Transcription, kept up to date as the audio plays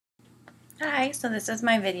Hi, so this is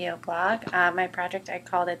my video blog. My project, I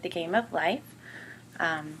called it The Game of Life.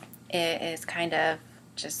 It is kind of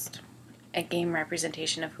just a game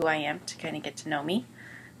representation of who I am to kind of get to know me.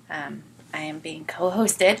 I am being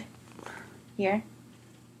co-hosted here.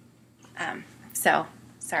 So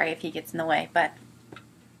sorry if he gets in the way, but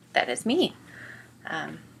that is me.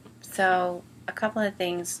 So a couple of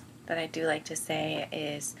things that I do like to say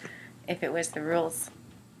is if it was the rules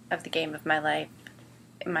of the game of my life,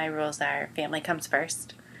 my rules are family comes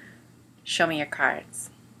first, show me your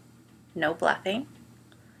cards, no bluffing,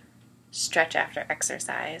 stretch after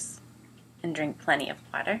exercise, and drink plenty of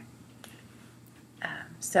water.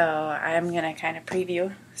 So I'm going to kind of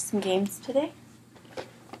preview some games today.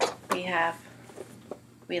 We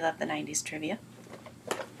love the 90s trivia.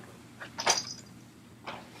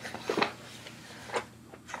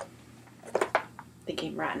 The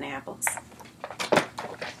game Rotten Apples.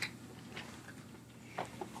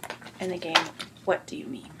 And the game What Do You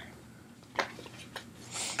Mean?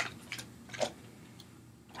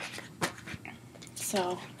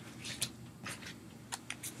 So,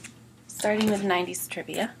 starting with 90s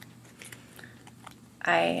trivia,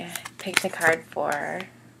 I picked a card for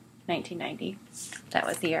 1990. That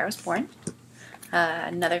was the year I was born.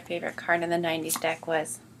 Another favorite card in the 90s deck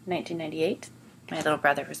was 1998. My little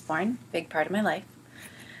brother was born, big part of my life.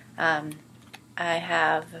 I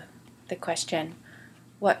have the question,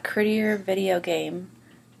 what Courier video game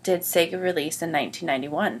did Sega release in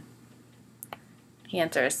 1991? The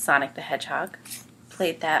answer is Sonic the Hedgehog.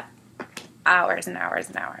 Played that hours and hours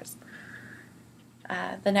and hours.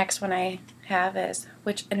 The next one I have is,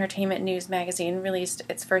 which entertainment news magazine released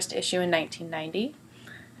its first issue in 1990?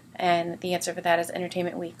 And the answer for that is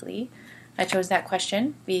Entertainment Weekly. I chose that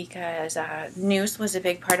question because news was a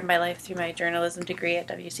big part of my life through my journalism degree at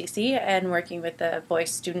WCC and working with the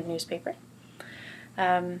Voice student newspaper.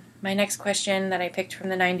 My next question that I picked from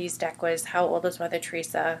the 90s deck was, how old was Mother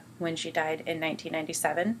Teresa when she died in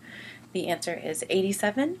 1997? The answer is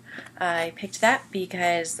 87. I picked that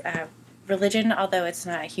because religion, although it's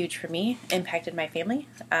not huge for me, impacted my family.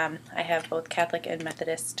 I have both Catholic and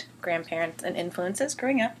Methodist grandparents and influences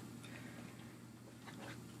growing up.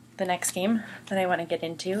 The next game that I want to get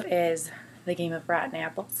into is the game of Rotten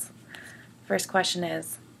Apples. First question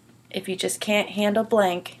is, if you just can't handle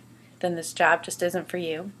blank, then this job just isn't for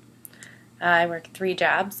you. I work 3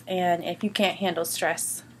 jobs, and if you can't handle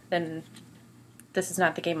stress, then this is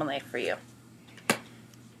not the game of life for you.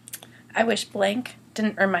 I wish blank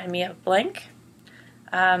didn't remind me of blank.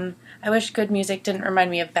 I wish good music didn't remind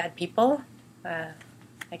me of bad people. I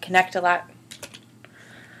connect a lot.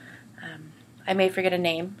 I may forget a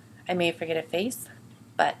name, I may forget a face,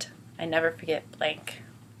 but I never forget blank.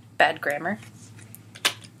 Bad grammar.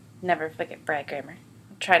 Never forget bad grammar.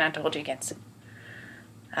 Try not to hold you against it.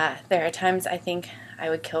 There are times I think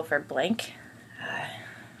I would kill for blank.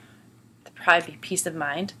 It'd probably be peace of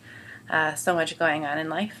mind. So much going on in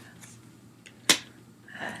life.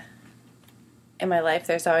 In my life,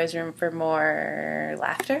 there's always room for more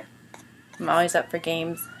laughter. I'm always up for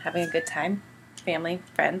games, having a good time. Family,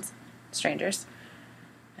 friends, strangers.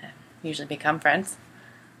 Usually become friends.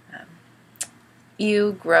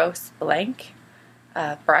 Ew, gross, blank.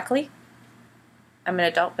 Broccoli. I'm an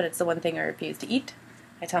adult, but it's the one thing I refuse to eat.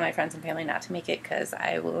 I tell my friends and family not to make it because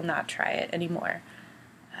I will not try it anymore.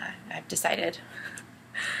 I've decided.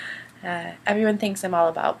 Everyone thinks I'm all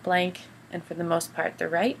about blank, and for the most part, they're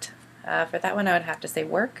right. For that one, I would have to say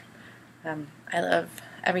work. I love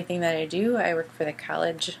everything that I do. I work for the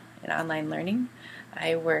college in online learning.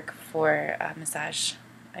 I work for massage.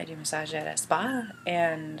 I do massage at a spa,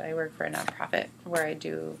 and I work for a nonprofit where I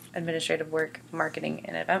do administrative work, marketing,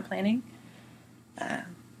 and event planning.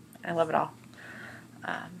 I love it all.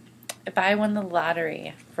 If I won the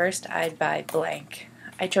lottery, first I'd buy blank.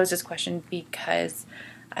 I chose this question because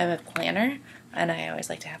I'm a planner, and I always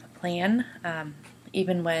like to have a plan,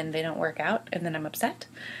 even when they don't work out, and then I'm upset.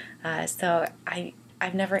 So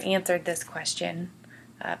I've never answered this question,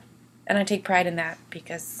 and I take pride in that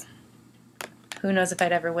because who knows if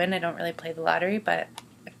I'd ever win. I don't really play the lottery, but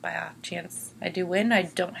if by off chance I do win, I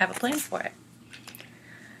don't have a plan for it.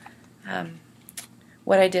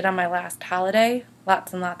 What I did on my last holiday,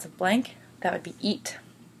 lots and lots of blank, that would be eat.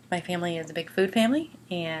 My family is a big food family,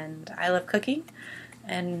 and I love cooking,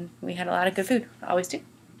 and we had a lot of good food, always do.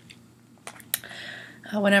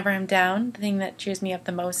 Whenever I'm down, the thing that cheers me up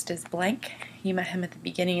the most is blank. You met him at the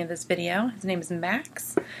beginning of this video. His name is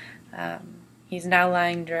Max. He's now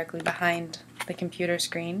lying directly behind the computer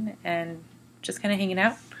screen and just kind of hanging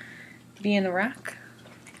out, being a rock.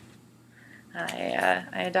 I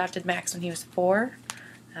adopted Max when he was 4.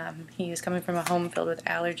 He was coming from a home filled with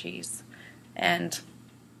allergies, And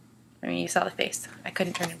I mean, you saw the face. I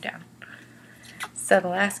couldn't turn him down. So the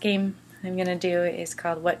last game I'm going to do is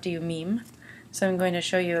called What Do You Meme? So I'm going to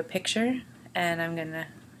show you a picture, and I'm going to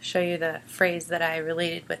show you the phrase that I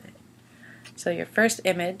related with it. So your first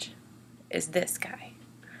image is this guy.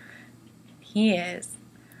 He is,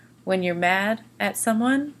 when you're mad at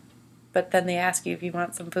someone, but then they ask you if you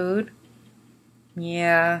want some food.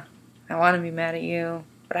 Yeah, I want to be mad at you,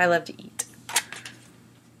 but I love to eat.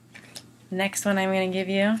 Next one I'm going to give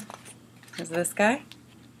you is this guy.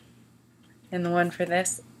 And the one for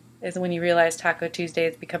this is when you realize Taco Tuesday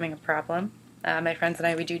is becoming a problem. My friends and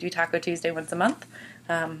I, we do Taco Tuesday once a month.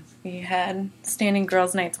 We had standing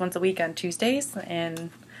girls' nights once a week on Tuesdays,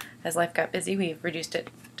 and as life got busy, we've reduced it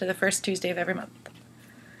to the first Tuesday of every month.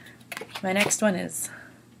 My next one is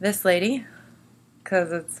this lady,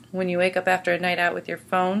 because it's when you wake up after a night out with your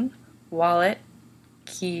phone, wallet,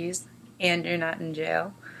 keys, and you're not in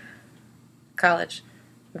jail. College.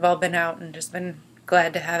 We've all been out and just been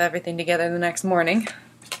glad to have everything together the next morning.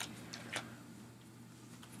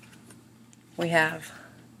 We have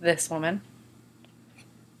this woman,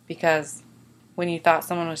 because when you thought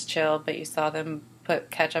someone was chill but you saw them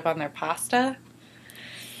put ketchup on their pasta,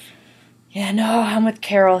 yeah, no, I'm with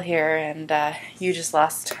Carol here, and you just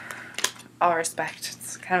lost all respect.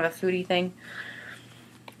 It's kind of a foodie thing.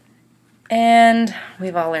 And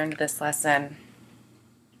we've all learned this lesson.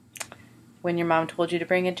 When your mom told you to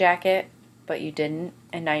bring a jacket, but you didn't,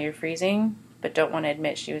 and now you're freezing, but don't want to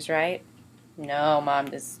admit she was right. No, Mom,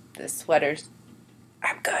 this sweater's...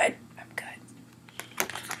 I'm good.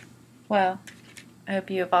 Well, I hope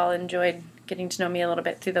you have all enjoyed getting to know me a little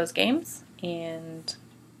bit through those games, and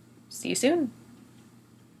see you soon.